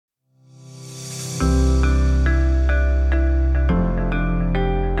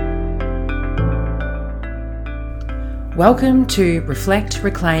Welcome to Reflect,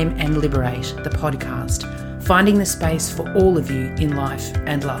 Reclaim and Liberate, the podcast, finding the space for all of you in life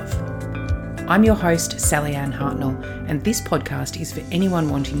and love. I'm your host, Sally Ann Hartnell, and this podcast is for anyone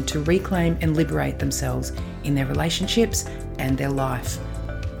wanting to reclaim and liberate themselves in their relationships and their life.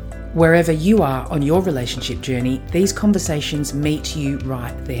 Wherever you are on your relationship journey, these conversations meet you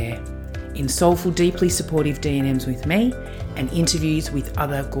right there, in soulful, deeply supportive D&Ms with me and interviews with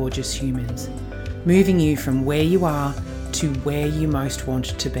other gorgeous humans, moving you from where you are to where you most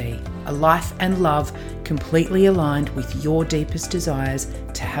want to be. A life and love completely aligned with your deepest desires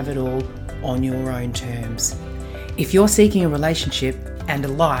to have it all on your own terms. If you're seeking a relationship and a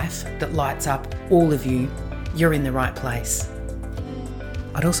life that lights up all of you, you're in the right place.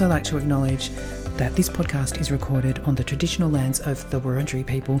 I'd also like to acknowledge that this podcast is recorded on the traditional lands of the Wurundjeri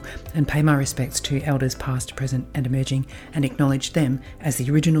people and pay my respects to elders past, present and emerging, and acknowledge them as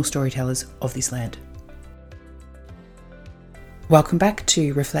the original storytellers of this land. Welcome back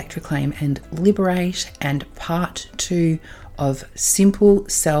to Reflect, Reclaim and Liberate and part 2 of simple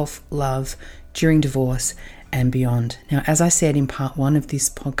self-love during divorce and beyond. Now, as I said in part 1 of this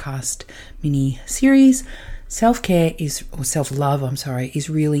podcast mini series, self-love is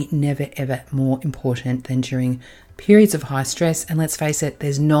really never ever more important than during periods of high stress. And let's face it,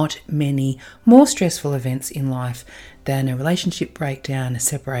 there's not many more stressful events in life than a relationship breakdown, a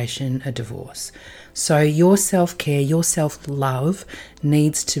separation, a divorce. So your self-care, your self-love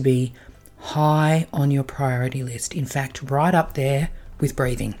needs to be high on your priority list. In fact, right up there with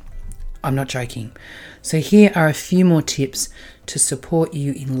breathing. I'm not joking. So here are a few more tips to support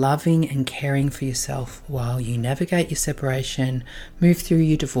you in loving and caring for yourself while you navigate your separation, move through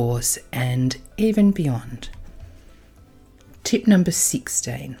your divorce, and even beyond. Tip number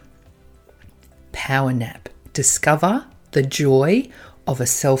 16, power nap. Discover the joy of a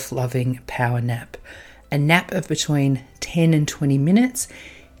self-loving power nap. A nap of between 10 and 20 minutes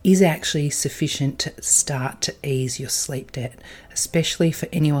is actually sufficient to start to ease your sleep debt, especially for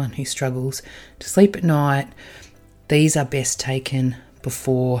anyone who struggles to sleep at night. These are best taken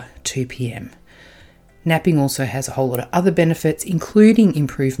before 2 p.m. Napping also has a whole lot of other benefits, including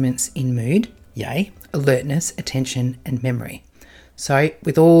improvements in mood, yay, alertness, attention, and memory. So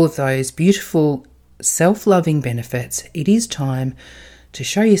with all of those beautiful self-loving benefits, it is time to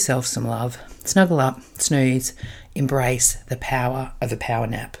show yourself some love, snuggle up, snooze, embrace the power of a power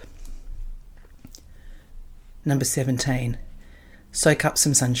nap. Number 17, soak up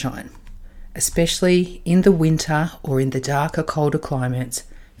some sunshine. Especially in the winter or in the darker, colder climates,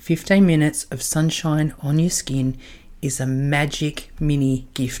 15 minutes of sunshine on your skin is a magic mini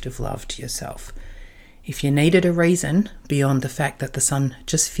gift of love to yourself. If you needed a reason beyond the fact that the sun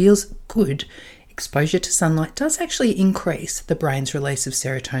just feels good, exposure to sunlight does actually increase the brain's release of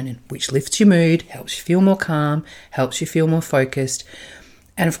serotonin, which lifts your mood, helps you feel more calm, helps you feel more focused.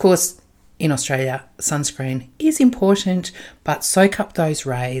 And of course, in Australia, sunscreen is important, but soak up those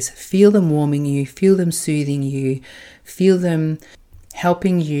rays, feel them warming you, feel them soothing you, feel them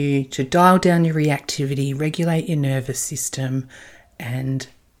helping you to dial down your reactivity, regulate your nervous system, and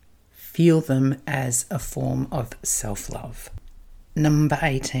feel them as a form of self-love. Number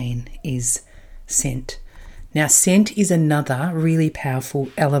 18 is scent. Now, scent is another really powerful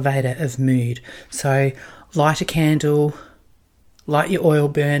elevator of mood. So light a candle, light your oil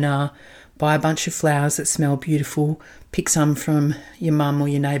burner, buy a bunch of flowers that smell beautiful, pick some from your mum or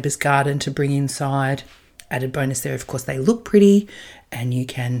your neighbour's garden to bring inside. Added bonus there, of course, they look pretty and you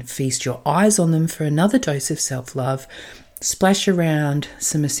can feast your eyes on them for another dose of self-love. Splash around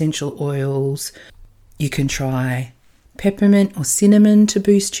some essential oils. You can try peppermint or cinnamon to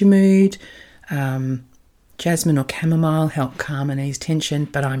boost your mood. Jasmine or chamomile help calm and ease tension,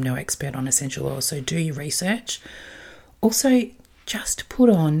 but I'm no expert on essential oils, so do your research. Also, just put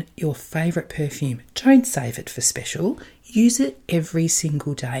on your favourite perfume. Don't save it for special. Use it every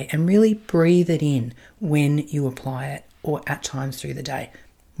single day and really breathe it in when you apply it or at times through the day.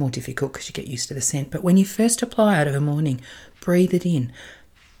 More difficult because you get used to the scent, but when you first apply it over morning, breathe it in.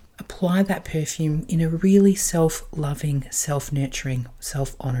 Apply that perfume in a really self-loving, self-nurturing,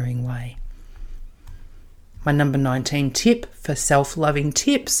 self-honouring way. My number 19 tip for self-loving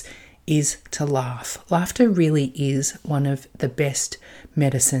tips is to laugh. Laughter really is one of the best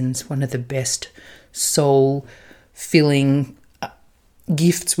medicines, one of the best soul-filling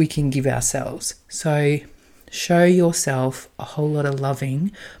gifts we can give ourselves. So show yourself a whole lot of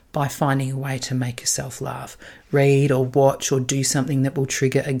loving by finding a way to make yourself laugh. Read or watch or do something that will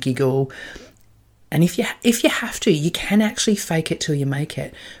trigger a giggle. And if you have to, you can actually fake it till you make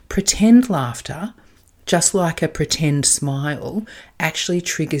it. Pretend laughter just like a pretend smile, actually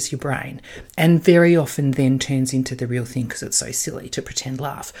triggers your brain and very often then turns into the real thing because it's so silly to pretend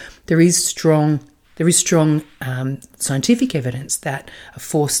laugh. There is strong scientific evidence that a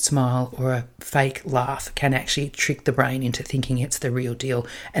forced smile or a fake laugh can actually trick the brain into thinking it's the real deal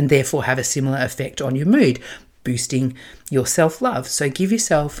and therefore have a similar effect on your mood, boosting your self-love. So give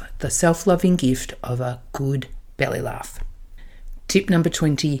yourself the self-loving gift of a good belly laugh. Tip number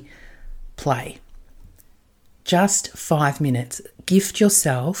 20, play. Just 5 minutes. Gift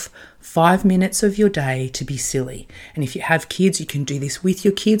yourself 5 minutes of your day to be silly. And if you have kids, you can do this with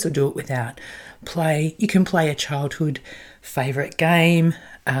your kids or do it without. Play. You can play a childhood favourite game.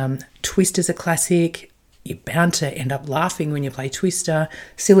 Twister's a classic. You're bound to end up laughing when you play Twister.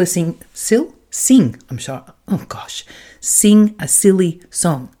 Sing a silly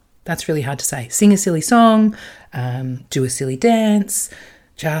song. That's really hard to say. Sing a silly song. Do a silly dance.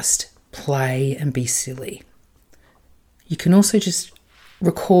 Just play and be silly. You can also just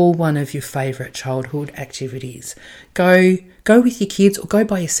recall one of your favourite childhood activities. Go with your kids or go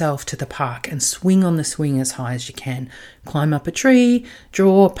by yourself to the park and swing on the swing as high as you can. Climb up a tree,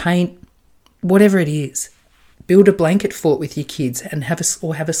 draw, paint, whatever it is. Build a blanket fort with your kids and have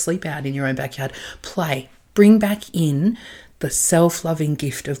a sleep out in your own backyard. Play. Bring back in the self-loving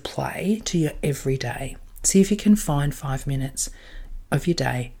gift of play to your everyday. See if you can find 5 minutes of your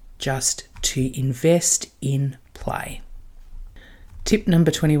day just to invest in play. Tip number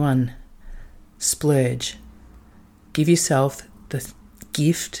 21, splurge. Give yourself the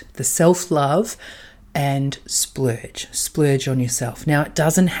gift, the self-love, and splurge. Splurge on yourself. Now, it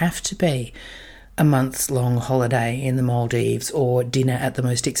doesn't have to be a months-long holiday in the Maldives or dinner at the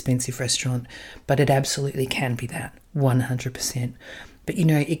most expensive restaurant, but it absolutely can be that, 100%. But,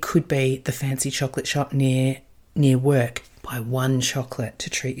 it could be the fancy chocolate shop near work. Buy one chocolate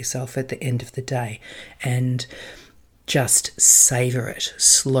to treat yourself at the end of the day and just savour it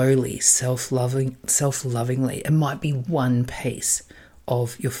slowly, self-lovingly. It might be one piece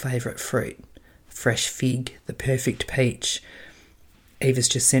of your favourite fruit. Fresh fig, the perfect peach. Eva's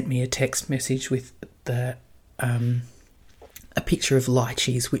just sent me a text message with a picture of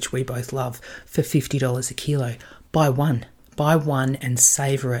lychees, which we both love, for $50 a kilo. Buy one and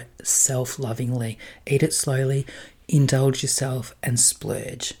savour it self-lovingly. Eat it slowly, indulge yourself and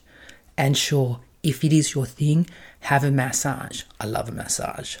splurge. And sure, if it is your thing, have a massage. I love a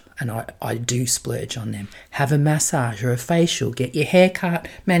massage and I do splurge on them. Have a massage or a facial. Get your hair cut,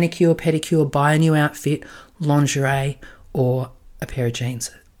 manicure, pedicure, buy a new outfit, lingerie or a pair of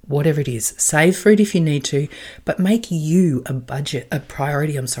jeans. Whatever it is. Save for it if you need to, but make you a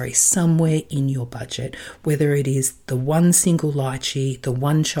priority, somewhere in your budget, whether it is the one single lychee, the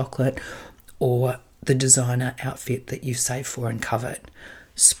one chocolate or the designer outfit that you've saved for and covered.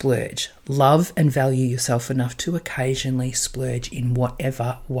 Splurge. Love and value yourself enough to occasionally splurge in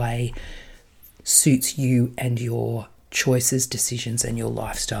whatever way suits you and your choices, decisions, and your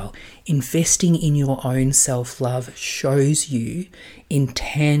lifestyle. Investing in your own self-love shows you in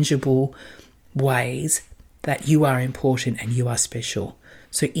tangible ways that you are important and you are special.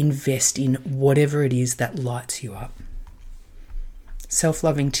 So invest in whatever it is that lights you up.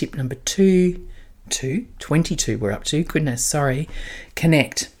 Self-loving tip number 22 we're up to,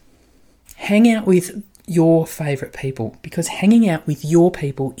 connect. Hang out with your favourite people, because hanging out with your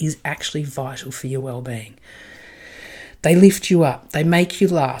people is actually vital for your well-being. They lift you up, they make you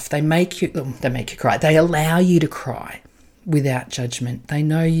laugh, they make you cry, they allow you to cry without judgment. They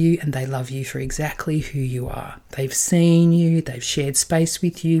know you and they love you for exactly who you are. They've seen you, they've shared space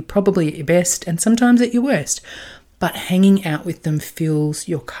with you, probably at your best and sometimes at your worst, but hanging out with them fills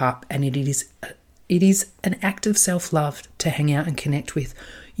your cup, and it is an act of self-love to hang out and connect with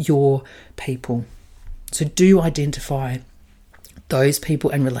your people. So do identify those people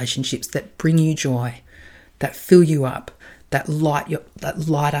and relationships that bring you joy, that fill you up, that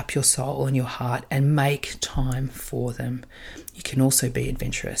light up your soul and your heart, and make time for them. You can also be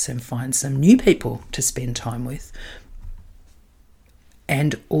adventurous and find some new people to spend time with.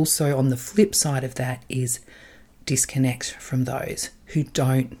 And also on the flip side of that is disconnect from those who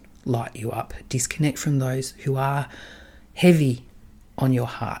don't light you up. Disconnect from those who are heavy on your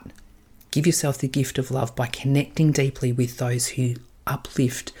heart. Give yourself the gift of love by connecting deeply with those who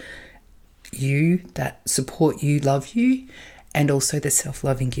uplift you, that support you, love you, and also the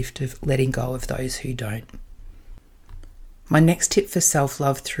self-loving gift of letting go of those who don't. My next tip for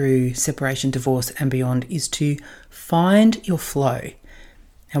self-love through separation, divorce and beyond is to find your flow.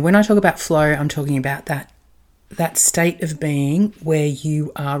 And when I talk about flow, I'm talking about that state of being where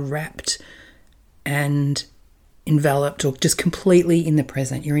you are wrapped and enveloped or just completely in the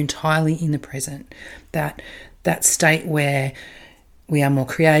present. You're entirely in the present. That state where we are more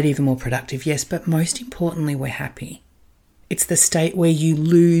creative and more productive, yes, but most importantly, we're happy. It's the state where you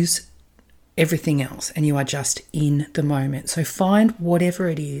lose everything else and you are just in the moment. So find whatever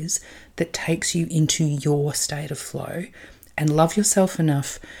it is that takes you into your state of flow and love yourself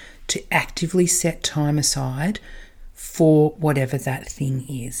enough to actively set time aside for whatever that thing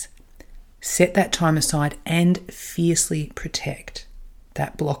is. Set that time aside and fiercely protect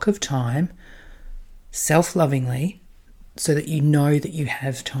that block of time self-lovingly so that you know that you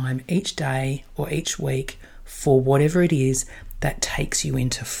have time each day or each week for whatever it is that takes you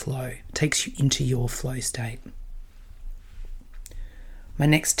into flow, takes you into your flow state. My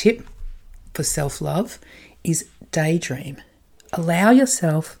next tip for self-love is daydream. Allow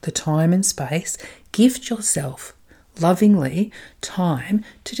yourself the time and space, gift yourself lovingly time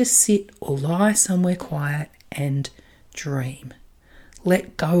to just sit or lie somewhere quiet and dream.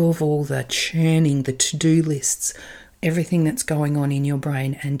 Let go of all the churning, the to-do lists, everything that's going on in your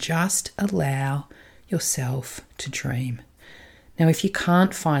brain, and just allow yourself to dream. Now, if you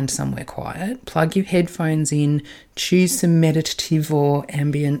can't find somewhere quiet, plug your headphones in, choose some meditative or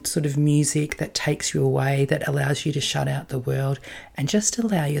ambient sort of music that takes you away, that allows you to shut out the world, and just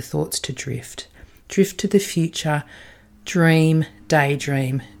allow your thoughts to drift. Drift to the future, dream,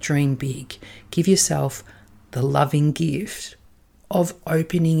 daydream, dream big. Give yourself the loving gift of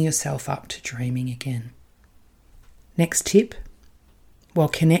opening yourself up to dreaming again. Next tip, while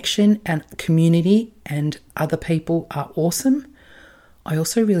connection and community and other people are awesome, I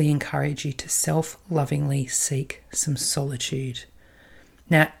also really encourage you to self-lovingly seek some solitude.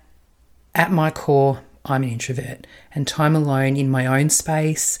 Now, at my core, I'm an introvert, and time alone in my own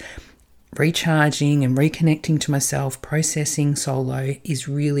space, recharging and reconnecting to myself, processing solo is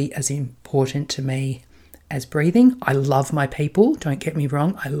really as important to me as breathing. I love my people, don't get me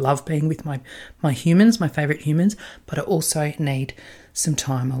wrong. I love being with my humans, my favourite humans, but I also need some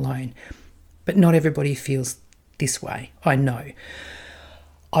time alone. But not everybody feels this way, I know.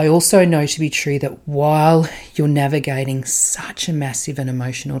 I also know to be true that while you're navigating such a massive and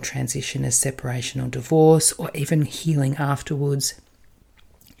emotional transition as separation or divorce, or even healing afterwards,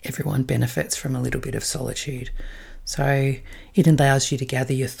 everyone benefits from a little bit of solitude. So it allows you to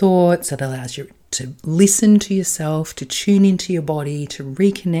gather your thoughts, it allows you to listen to yourself, to tune into your body, to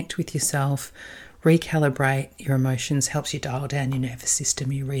reconnect with yourself, recalibrate your emotions, helps you dial down your nervous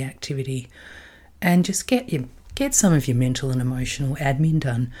system, your reactivity, and just get some of your mental and emotional admin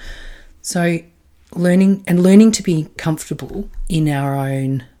done. So learning to be comfortable in our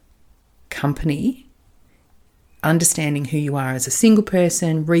own company, understanding who you are as a single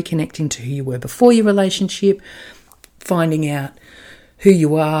person, reconnecting to who you were before your relationship, finding out who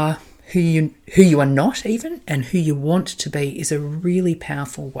you are, who you are not even, and who you want to be is a really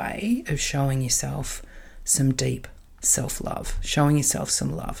powerful way of showing yourself some deep self-love, showing yourself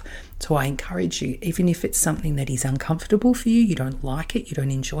some love. So I encourage you, even if it's something that is uncomfortable for you, you don't like it, you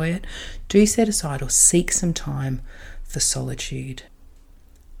don't enjoy it, do set aside or seek some time for solitude.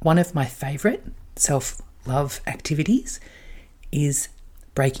 One of my favourite self-love activities is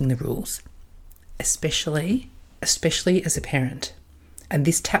breaking the rules, especially as a parent. And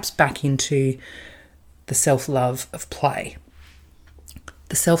this taps back into the self-love of play.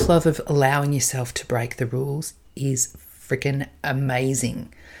 The self-love of allowing yourself to break the rules is freaking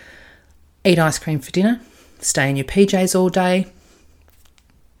amazing. Eat ice cream for dinner, stay in your PJs all day,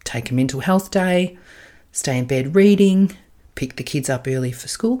 take a mental health day, stay in bed reading, pick the kids up early for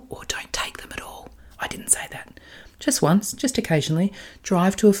school, or don't take them at all. I didn't say that. Just once, just occasionally,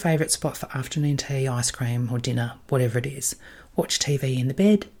 drive to a favourite spot for afternoon tea, ice cream or dinner, whatever it is. Watch TV in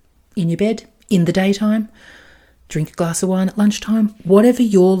your bed, in the daytime, drink a glass of wine at lunchtime, whatever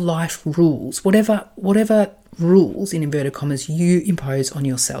your life rules, whatever rules, in inverted commas, you impose on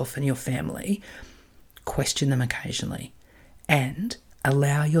yourself and your family, question them occasionally and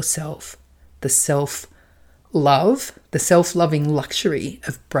allow yourself the self-love, the self-loving luxury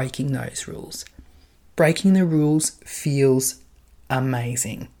of breaking those rules. Breaking the rules feels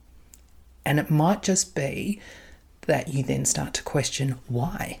amazing. And it might just be that you then start to question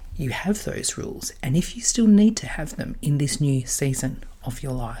why you have those rules and if you still need to have them in this new season of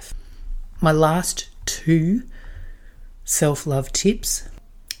your life. My last 2 self-love tips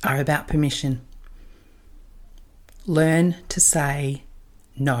are about permission. Learn to say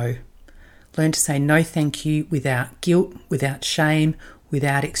no. Learn to say no thank you without guilt, without shame,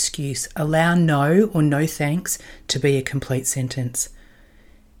 without excuse. Allow no or no thanks to be a complete sentence.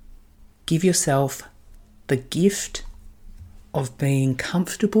 Give yourself the gift of being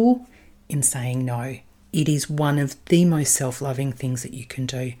comfortable in saying no. It is one of the most self-loving things that you can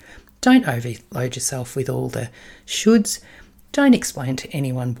do. Don't overload yourself with all the shoulds. Don't explain to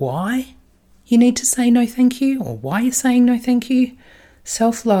anyone why you need to say no thank you or why you're saying no thank you.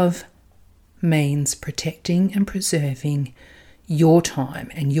 Self-love means protecting and preserving your time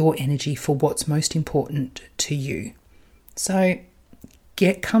and your energy for what's most important to you. So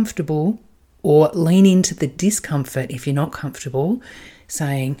get comfortable or lean into the discomfort if you're not comfortable,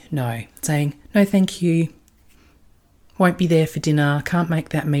 saying no thank you, won't be there for dinner, can't make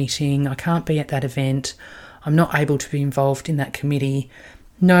that meeting, I can't be at that event, I'm not able to be involved in that committee.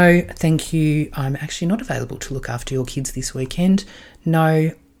 No, thank you, I'm actually not available to look after your kids this weekend.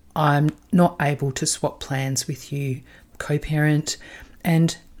 No, I'm not able to swap plans with you, co-parent.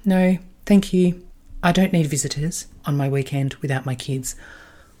 And no, thank you, I don't need visitors on my weekend without my kids.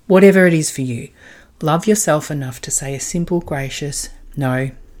 Whatever it is for you, love yourself enough to say a simple, gracious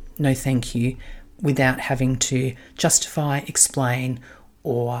no thank you without having to justify, explain,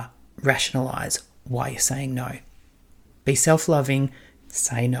 or rationalise why you're saying no. Be self-loving,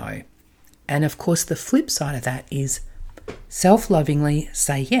 say no. And of course, the flip side of that is self-lovingly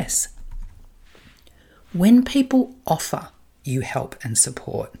say yes. When people offer you help and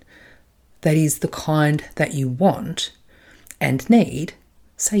support, that is the kind that you want and need,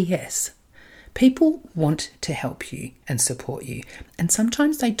 say yes. People want to help you and support you, and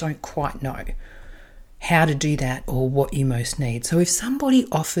sometimes they don't quite know how to do that or what you most need. So if somebody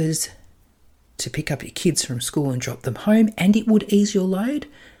offers to pick up your kids from school and drop them home and it would ease your load,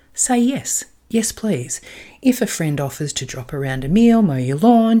 say yes. Yes, please. If a friend offers to drop around a meal, mow your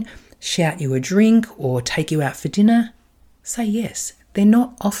lawn, shout you a drink or take you out for dinner, say yes. They're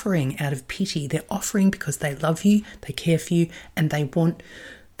not offering out of pity. They're offering because they love you, they care for you, and they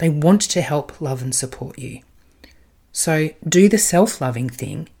want to help, love and support you. So do the self-loving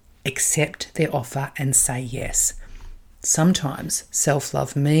thing, accept their offer and say yes. Sometimes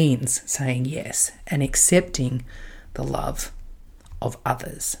self-love means saying yes and accepting the love of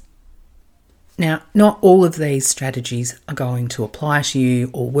others. Now, not all of these strategies are going to apply to you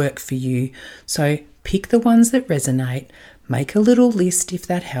or work for you, so pick the ones that resonate, make a little list if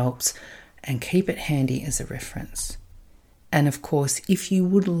that helps, and keep it handy as a reference. And of course, if you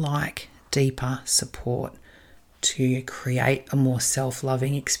would like deeper support to create a more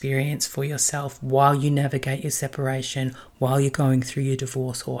self-loving experience for yourself while you navigate your separation, while you're going through your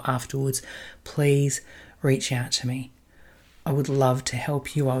divorce or afterwards, please reach out to me. I would love to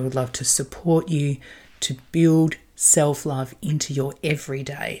help you. I would love to support you to build self-love into your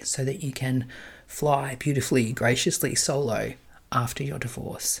everyday so that you can fly beautifully, graciously solo after your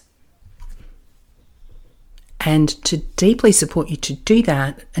divorce. And to deeply support you to do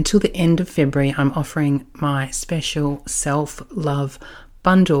that, until the end of February, I'm offering my special self-love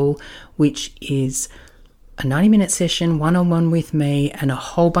bundle, which is a 90-minute session one-on-one with me and a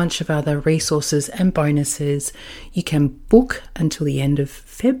whole bunch of other resources and bonuses. You can book until the end of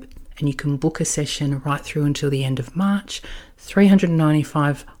Feb, and you can book a session right through until the end of March.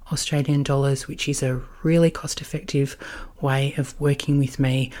 $395 Australian dollars, which is a really cost-effective way of working with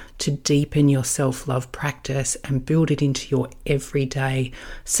me to deepen your self-love practice and build it into your everyday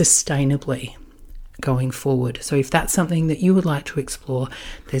sustainably going forward. So if that's something that you would like to explore,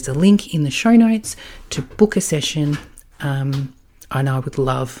 there's a link in the show notes to book a session, and I would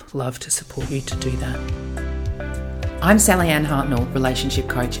love to support you to do that. I'm Sally Ann Hartnell, relationship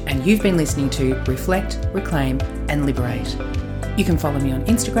coach, and you've been listening to Reflect, Reclaim and Liberate. You can follow me on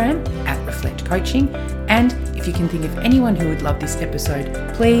Instagram @Reflect Coaching, and if you can think of anyone who would love this episode,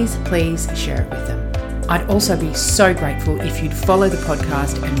 please share it with them. I'd also be so grateful if you'd follow the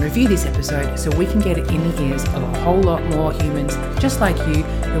podcast and review this episode so we can get it in the ears of a whole lot more humans just like you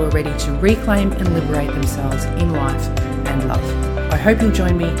who are ready to reclaim and liberate themselves in life and love. I hope you'll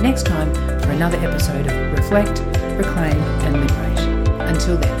join me next time for another episode of Reflect, Reclaim and Liberate.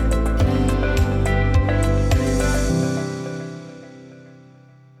 Until then.